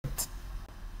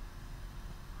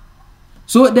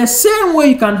So the same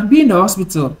way you can be in the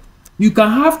hospital, you can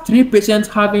have 3 patients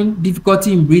having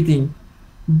difficulty in breathing,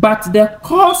 but the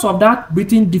cause of that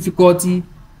breathing difficulty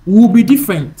will be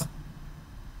different.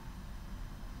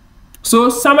 So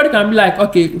somebody can be like,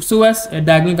 okay, so what's a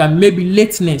diagnosis? Maybe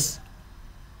lateness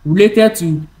related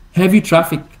to heavy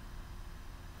traffic.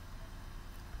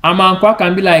 Amankwa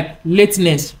can be like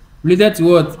lateness related to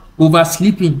what?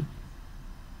 Oversleeping.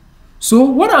 So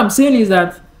what I'm saying is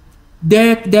that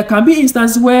there can be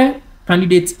instances where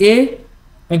candidate A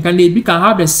and candidate B can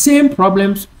have the same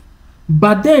problems,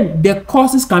 but then the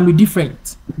causes can be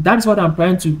different. That's what I'm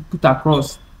trying to put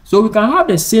across. So we can have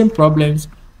the same problems,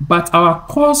 but our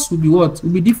cause will be what?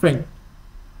 Will be different.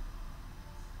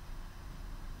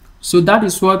 So that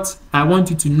is what I want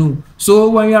you to know.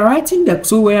 So when you're writing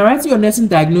your nursing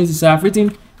diagnosis, I've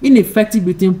written ineffective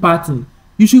breathing pattern.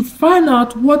 You should find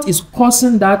out what is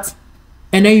causing that,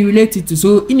 and then you relate it to.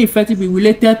 So ineffective is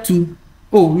related to,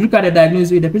 look at the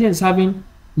diagnosis. The patient is having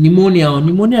pneumonia, or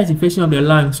pneumonia is infection of the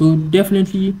lungs. So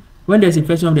definitely when there's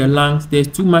infection of the lungs, there's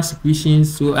too much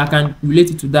secretions. So I can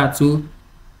relate it to that. So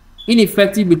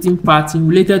ineffective breathing pattern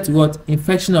related to what?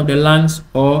 Infection of the lungs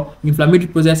or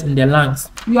inflammatory process in the lungs.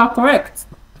 You are correct.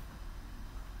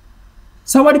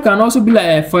 Somebody can also be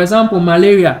like, for example,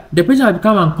 malaria. The patient has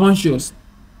become unconscious.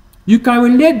 You can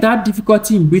relate that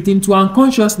difficulty in breathing to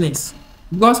unconsciousness,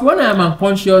 because when I am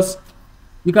unconscious,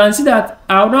 you can see that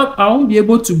I won't be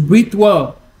able to breathe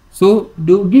well. So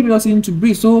they will give me oxygen to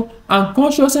breathe. So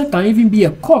unconsciousness can even be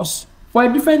a cause for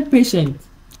a different patient.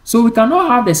 So we cannot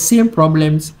have the same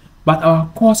problems, but our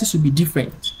causes will be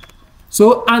different.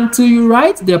 So until you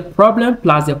write the problem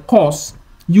plus the cause,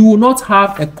 you will not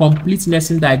have a complete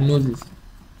nursing diagnosis.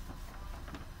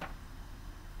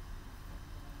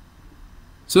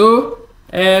 So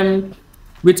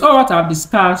with all what I've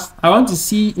discussed, I want to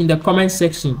see in the comment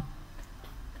section.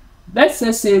 Let's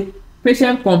just say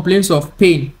patient complains of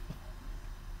pain,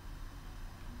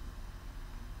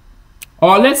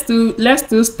 or let's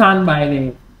still stand by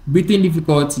the breathing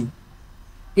difficulty.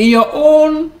 In your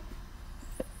own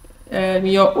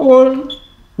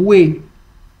way,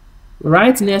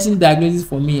 write nursing diagnosis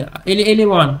for me.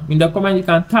 Anyone in the comment, you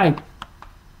can type.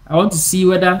 I want to see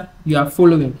whether you are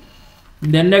following.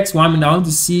 In the next 1 minute, I want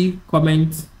to see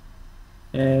comment.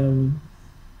 Give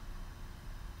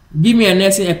me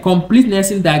a complete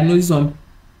nursing diagnosis on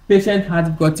patient has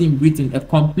difficulty in breathing. A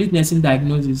complete nursing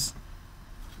diagnosis.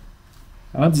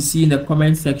 I want to see in the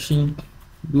comment section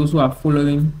those who are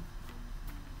following.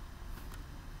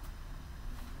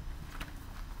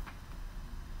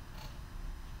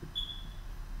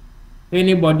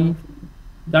 Anybody,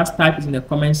 just type it in the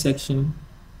comment section.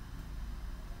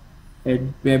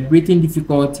 A breathing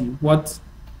difficulty, what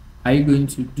are you going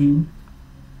to do?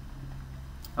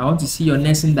 I want to see your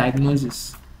nursing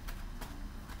diagnosis.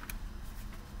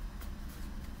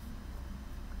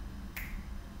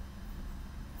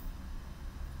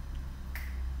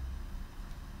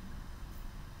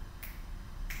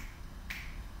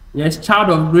 Yes,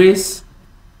 child of grace,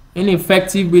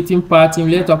 ineffective breathing pattern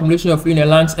related to accumulation of fluid in the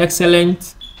lungs.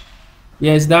 Excellent.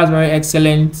 Yes, that's very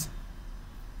excellent.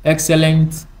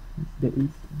 Excellent.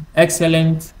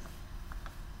 Excellent.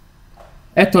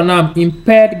 Etonam,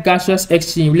 impaired gaseous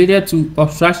exchange related to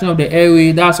obstruction of the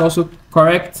airway. That's also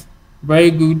correct.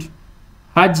 Very good.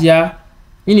 Hajia,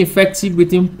 ineffective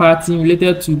breathing pattern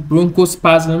related to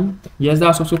bronchospasm. Yes,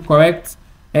 that's also correct.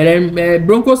 And then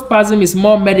bronchospasm is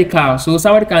more medical, so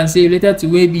somebody can say related to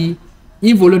maybe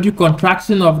involuntary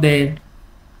contraction of the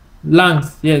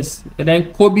lungs. Yes. And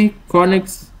then Kobe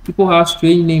chronics, people have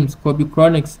strange names. Kobe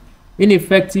chronics,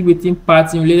 ineffective breathing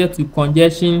pattern related to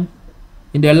congestion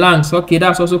in the lungs. Okay,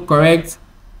 that's also correct.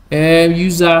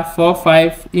 User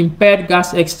 45, impaired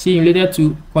gas exchange related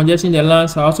to congestion in the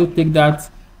lungs. I also take that.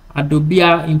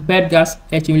 Adobia, impaired gas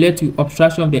exchange related to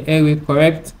obstruction of the airway.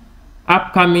 Correct.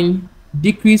 Upcoming,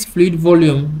 decreased fluid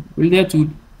volume related to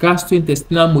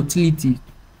gastrointestinal motility.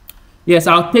 Yes,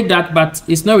 I'll take that, but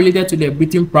it's not related to the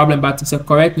breathing problem, but it's a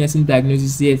correct nursing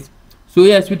diagnosis. Yes. So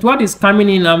yes, with what is coming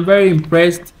in, I'm very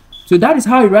impressed. So that is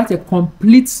how you write a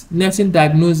complete nursing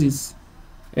diagnosis.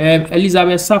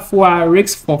 Elizabeth Safwa,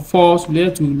 risks for falls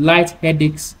related to light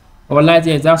headaches or light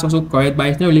headaches. That's also correct, but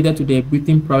it's not related to the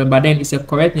breathing problem. But then it's a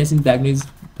correct nursing diagnosis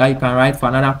that you can write for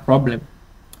another problem.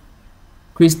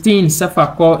 Christine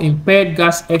Safako, impaired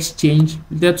gas exchange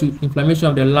related to inflammation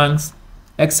of the lungs.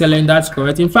 Excellent, that's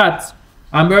correct. In fact,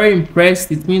 I'm very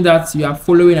impressed. It means that you are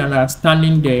following and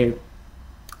understanding the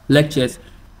lectures.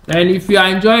 And if you are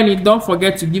enjoying it, don't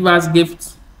forget to give us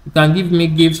gifts. You can give me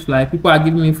gifts, like people are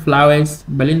giving me flowers.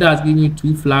 Belinda has given me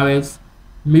 2 flowers.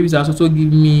 Maybe has also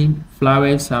given me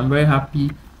flowers. I'm very happy.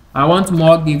 I want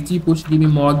more gift. People should give me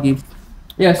more gift.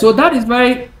 Yeah, so that is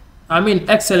very,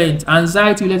 excellent.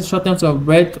 Anxiety related shortness of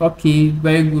breath. Okay,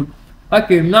 very good.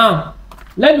 Okay, now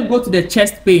let me go to the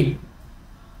chest pain.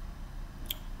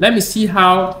 Let me see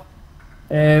how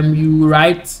you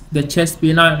write the chest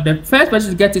pain. Now, the first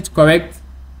person to get it correct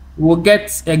will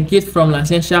get a gift from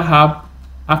Licensure Hub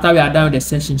after we are done with the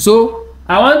session. So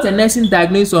I want a nursing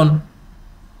diagnosis on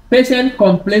patient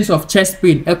complaints of chest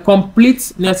pain. A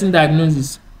complete nursing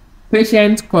diagnosis.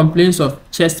 Patient complaints of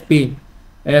chest pain.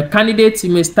 Candidates,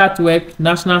 you may start work.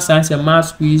 National Science and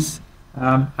Maths quiz.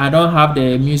 I don't have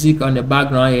the music on the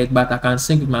background yet, but I can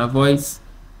sing with my voice.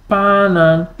 You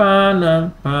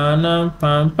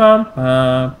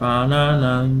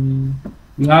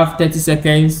have 30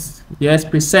 seconds. Yes,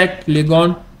 Presec,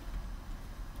 Legon,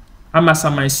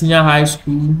 Amasamai Senior High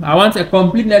School. I want a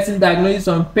complete nursing diagnosis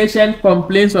on patient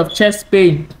complaints of chest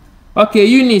pain. Okay,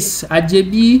 Eunice,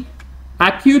 AJB,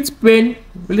 acute pain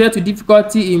related to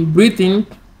difficulty in breathing.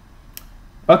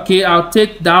 Okay, I'll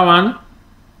take that one.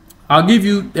 I'll give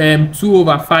you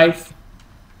 2/5.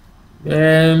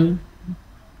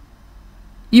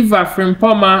 Eva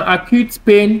Frimpoma, acute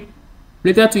pain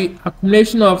related to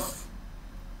accumulation of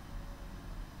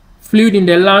fluid in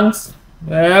the lungs.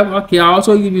 Okay, I'll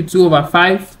also give you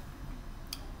 2/5.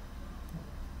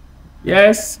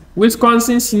 Yes,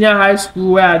 Wisconsin Senior High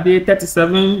School, where are they?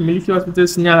 37. Military Hospital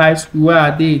Senior High School, where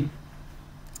are they?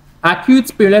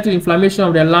 Acute pain related to inflammation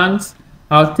of the lungs.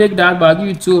 I'll take that, but I'll give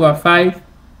you 2/5.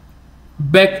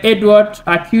 Beck Edward,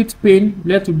 acute pain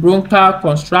related to bronchial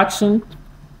constriction.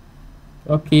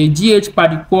 Okay, GH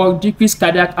Padikor, decreased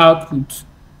cardiac output.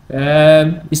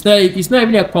 It's not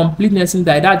even a complete nursing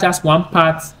diet. That's just one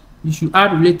part. You should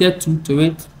add related to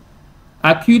it.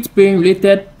 Acute pain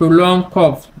related prolonged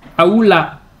cough.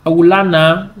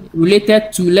 Awulana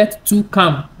related to let two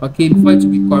come. Okay, before it to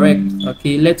be correct.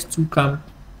 Okay, let two come.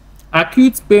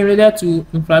 Acute pain related to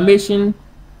inflammation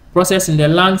process in the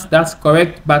lungs. That's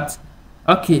correct. But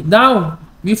okay, now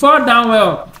before down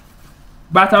well.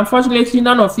 But unfortunately,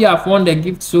 none of you have won the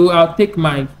gift, so I'll take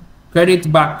my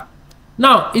credit back.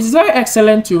 Now, it's very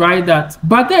excellent to write that.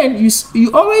 But then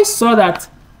you always saw that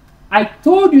I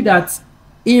told you that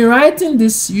in writing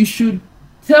this, you should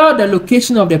tell the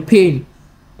location of the pain.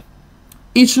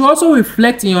 It should also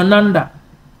reflect in your NANDA.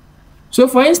 So,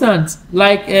 for instance,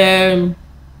 like,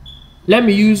 let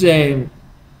me use the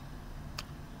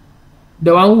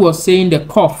one who was saying the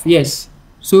cough. Yes.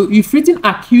 So, you've written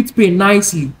acute pain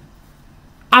nicely.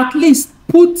 At least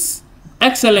put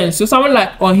excellence. So someone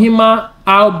like Ohima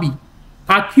Albi,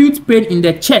 acute pain in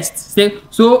the chest.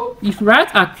 So if you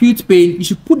write acute pain, you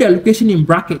should put the location in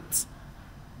brackets.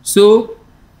 So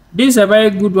this is a very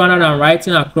good one that I'm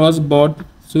writing across board.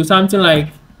 So something like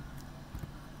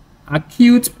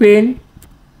acute pain.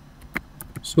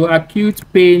 So acute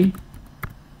pain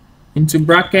into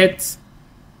brackets,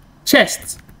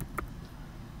 chest,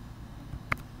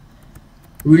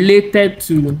 related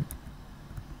to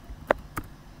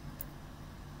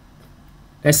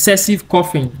excessive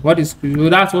coughing.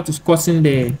 That's what is causing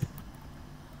the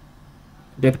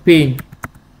pain.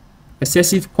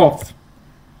 Excessive cough.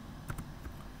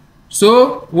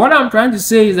 So what I'm trying to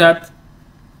say is that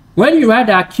when you write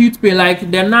the acute pain, like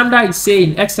the NANDA is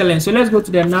saying, excellent. So let's go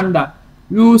to the NANDA.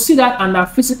 You will see that under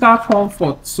physical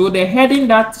comfort. So the heading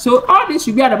that, so all this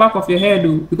should be at the back of your head,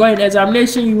 though, because in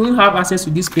examination you won't have access to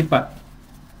this paper.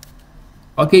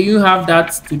 Okay, you have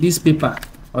that to this paper.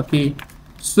 Okay,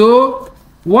 so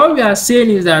what we are saying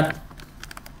is that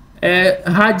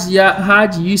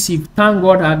Haji Yusuf, thank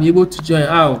God I'm able to join.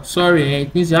 Oh, sorry,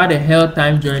 it means you had a hell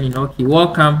time joining. Okay,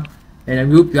 welcome, and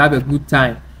we hope you have a good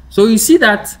time. So you see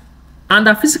that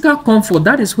under physical comfort,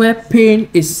 that is where pain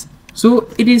is. So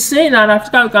it is saying that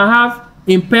after you can have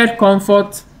impaired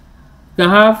comfort, you can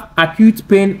have acute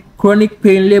pain, chronic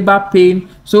pain, labor pain.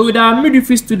 So with our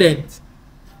midwifery students,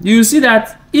 you see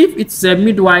that if it's a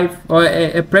midwife or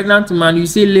a pregnant woman, you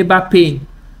say labor pain.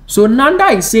 So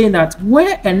NANDA is saying that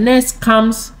where a nurse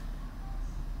comes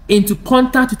into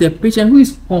contact with a patient who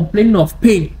is complaining of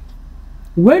pain,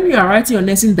 when you are writing your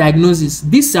nursing diagnosis,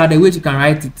 these are the ways you can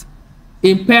write it: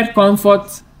 impaired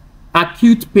comfort,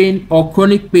 acute pain, or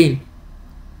chronic pain.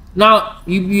 Now,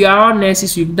 if you are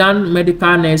nurses, you've done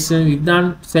medical nursing, you've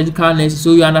done surgical nursing,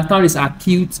 so you understand it's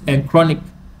acute and chronic.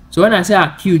 So when I say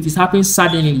acute, it's happening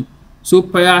suddenly. So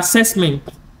per your assessment,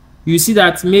 you see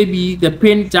that maybe the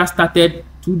pain just started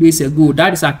 2 days ago.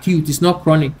 That is acute, it's not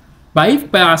chronic. But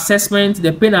if per assessment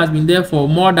the pain has been there for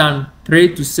more than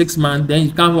 3 to 6 months, then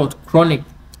it comes out chronic.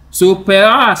 So per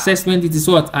our assessment, it is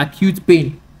what? Acute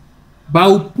pain. But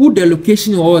we'll put the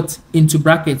location what into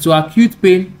brackets. So acute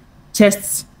pain,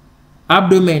 chest,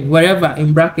 abdomen, wherever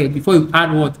in bracket, before you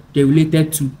add what they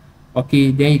related to.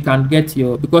 Okay, then you can get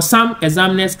your, because some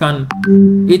examiners can,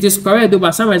 it is correct though,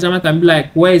 but some examiners can be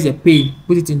like, where is the pain,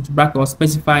 put it into bracket or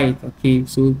specify it. Okay,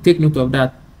 so take note of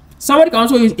that. Somebody can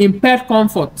also use impaired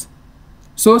comfort.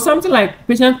 So something like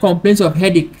patient complains of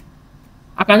headache,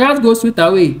 I can just go straight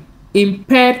away,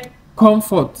 impaired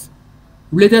comfort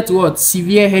related to what?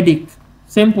 Severe headache.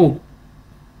 Simple.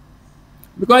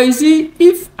 Because you see,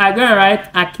 if I go and write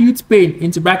acute pain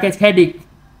into bracket headache,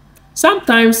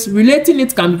 sometimes relating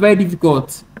it can be very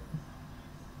difficult.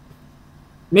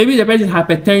 Maybe the person is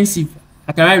hypertensive,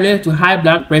 I can write related to high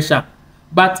blood pressure.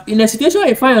 But in a situation where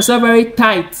you find yourself very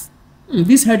tight,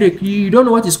 this headache, you don't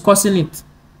know what is causing it,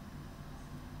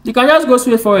 you can just go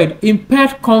straight forward.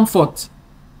 Impaired comfort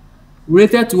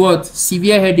related to what?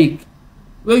 Severe headache.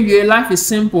 Well, your life is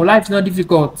simple, life is not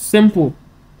difficult, simple.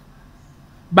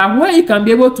 But where you can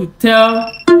be able to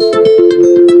tell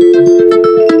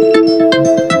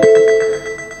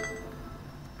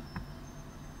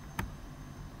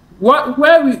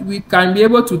where we can be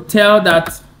able to tell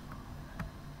that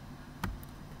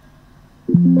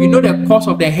we know the cause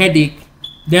of the headache,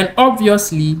 then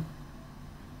obviously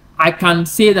I can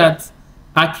say that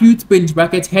acute pain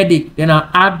bracket headache, then I'll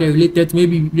add the related,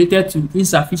 maybe related to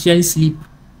insufficient sleep.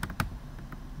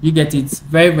 You get it?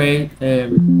 Very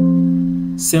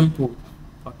simple.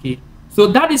 Okay, so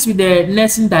that is with the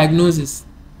nursing diagnosis.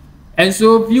 And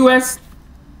so viewers,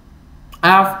 I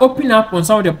have opened up on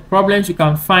some of the problems you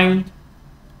can find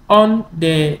on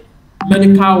the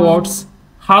medical wards,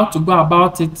 how to go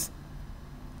about it,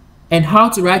 and how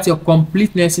to write your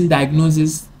complete nursing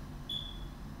diagnosis,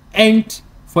 and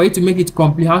for you to make it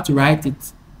complete, how to write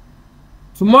it.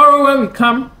 Tomorrow when we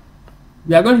come,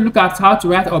 we are going to look at how to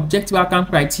write objective outcome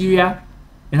criteria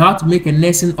and how to make a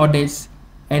nursing orders,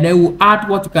 and then we'll add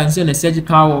what you can see on the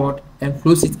surgical ward and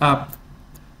close it up.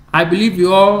 I believe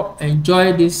you all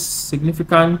enjoy this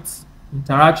significant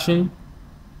interaction.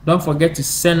 Don't forget to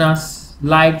send us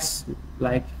likes,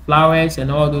 like flowers and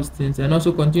all those things, and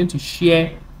also continue to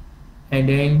share, and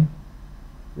then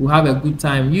we'll have a good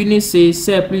time. Eunice says,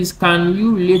 sir, please can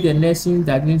you relate the nursing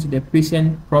diagnosis to the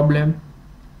patient problem?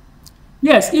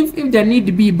 Yes, if there need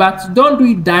to be, but don't do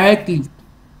it directly.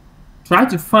 Try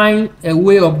to find a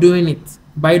way of doing it,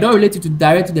 but you don't relate it to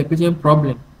direct to the patient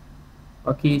problem.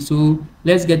 Okay, so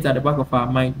let's get at the back of our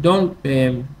mind. Don't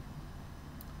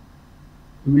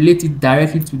relate it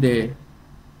directly to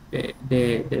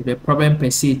the problem per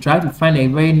se. Try to find a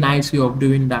very nice way of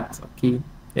doing that. Okay,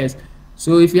 yes.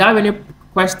 So if you have any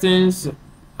questions,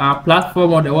 our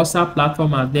platform or the WhatsApp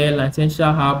platform are there,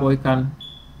 Licensure Hub, or you can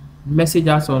message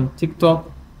us on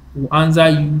TikTok. We'll answer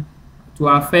you. To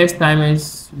our first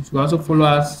timers, you should also follow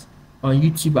us on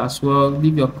YouTube as well.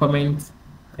 Leave your comments,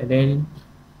 and then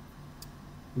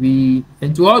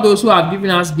and to all those who have given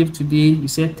us gift today, we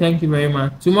say thank you very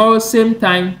much. Tomorrow same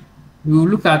time, we will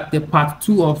look at the part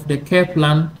 2 of the care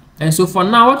plan. And so for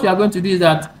now, what we are going to do is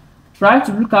that try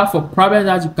to look out for problems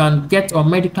that you can get on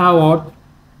medical ward.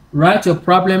 Write your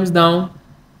problems down,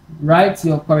 write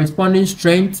your corresponding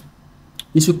strength.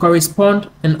 It should correspond,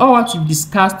 and all what you've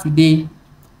discussed today,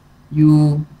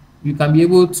 you can be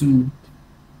able to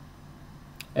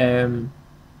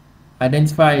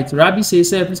identify it. Rabbi says,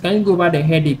 sir, please can you go over the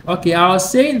headache? Okay, I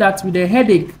was saying that with the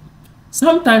headache,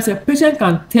 sometimes a patient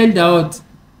can tell you that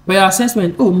by your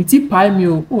assessment, oh, me ti pie me,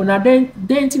 oh, now then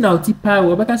now ti pie,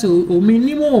 or because oh,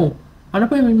 minimum, and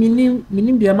I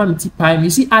minim the amount ti pie me. You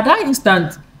see, at that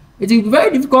instant, it is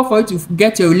very difficult for you to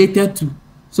get your related to.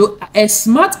 So a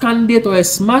smart candidate or a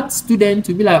smart student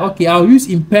to be like, okay, I'll use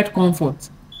impaired comfort.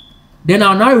 Then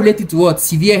I'll now relate it to what?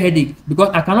 Severe headache, because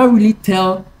I cannot really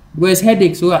tell where it's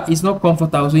headache, so it's not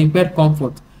comfortable, so impaired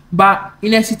comfort. But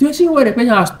in a situation where the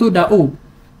patient has told that, oh,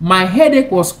 my headache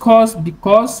was caused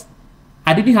because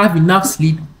I didn't have enough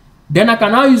sleep, then I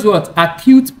can now use what?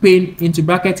 Acute pain into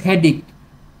bracket headache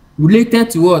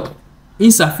related to what?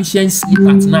 Insufficient sleep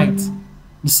at night.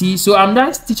 You see, so I'm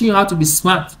just teaching you how to be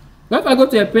smart. If I go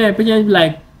to a patient be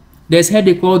like, there's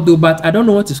headache although, but I don't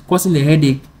know what is causing the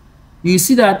headache, you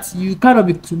see that you kind of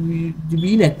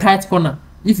be in a tight corner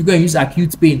if you're going to use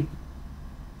acute pain.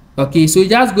 Okay, so you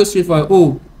just go straight for,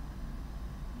 oh,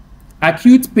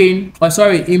 acute pain, or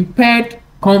sorry, impaired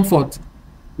comfort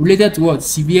related to what?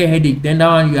 Severe headache. Then that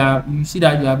one you see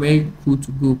that you are very cool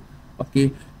to go.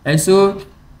 Okay, and so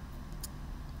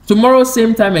tomorrow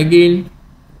same time again,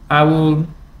 we'll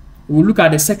look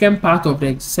at the second part of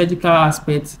the surgical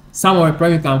aspect, some of the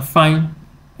problems you can find,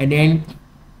 and then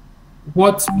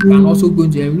what we can also go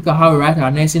into and look at how we write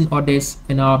our nursing orders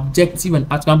and our objective and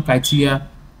outcome criteria.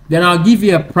 Then I'll give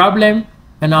you a problem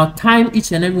and I'll time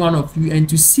each and every one of you, and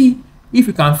to see if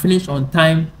you can finish on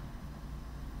time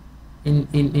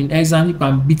in exam, you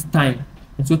can beat time.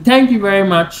 And so thank you very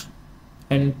much,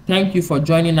 and thank you for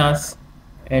joining us.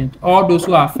 And all those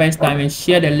who are first time, and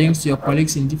share the links to your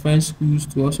colleagues in different schools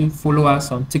to also follow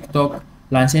us on TikTok,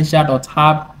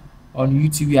 Licentiate.hub, on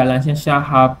YouTube, we are Licentiate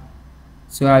Hub,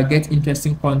 so I get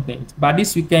interesting content. But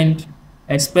this weekend,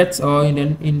 expect, or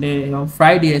on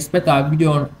Friday, expect our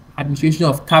video on administration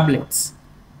of tablets,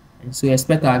 and so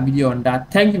expect our video on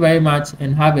that. Thank you very much,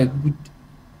 and have a good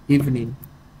evening.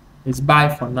 It's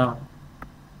bye for now.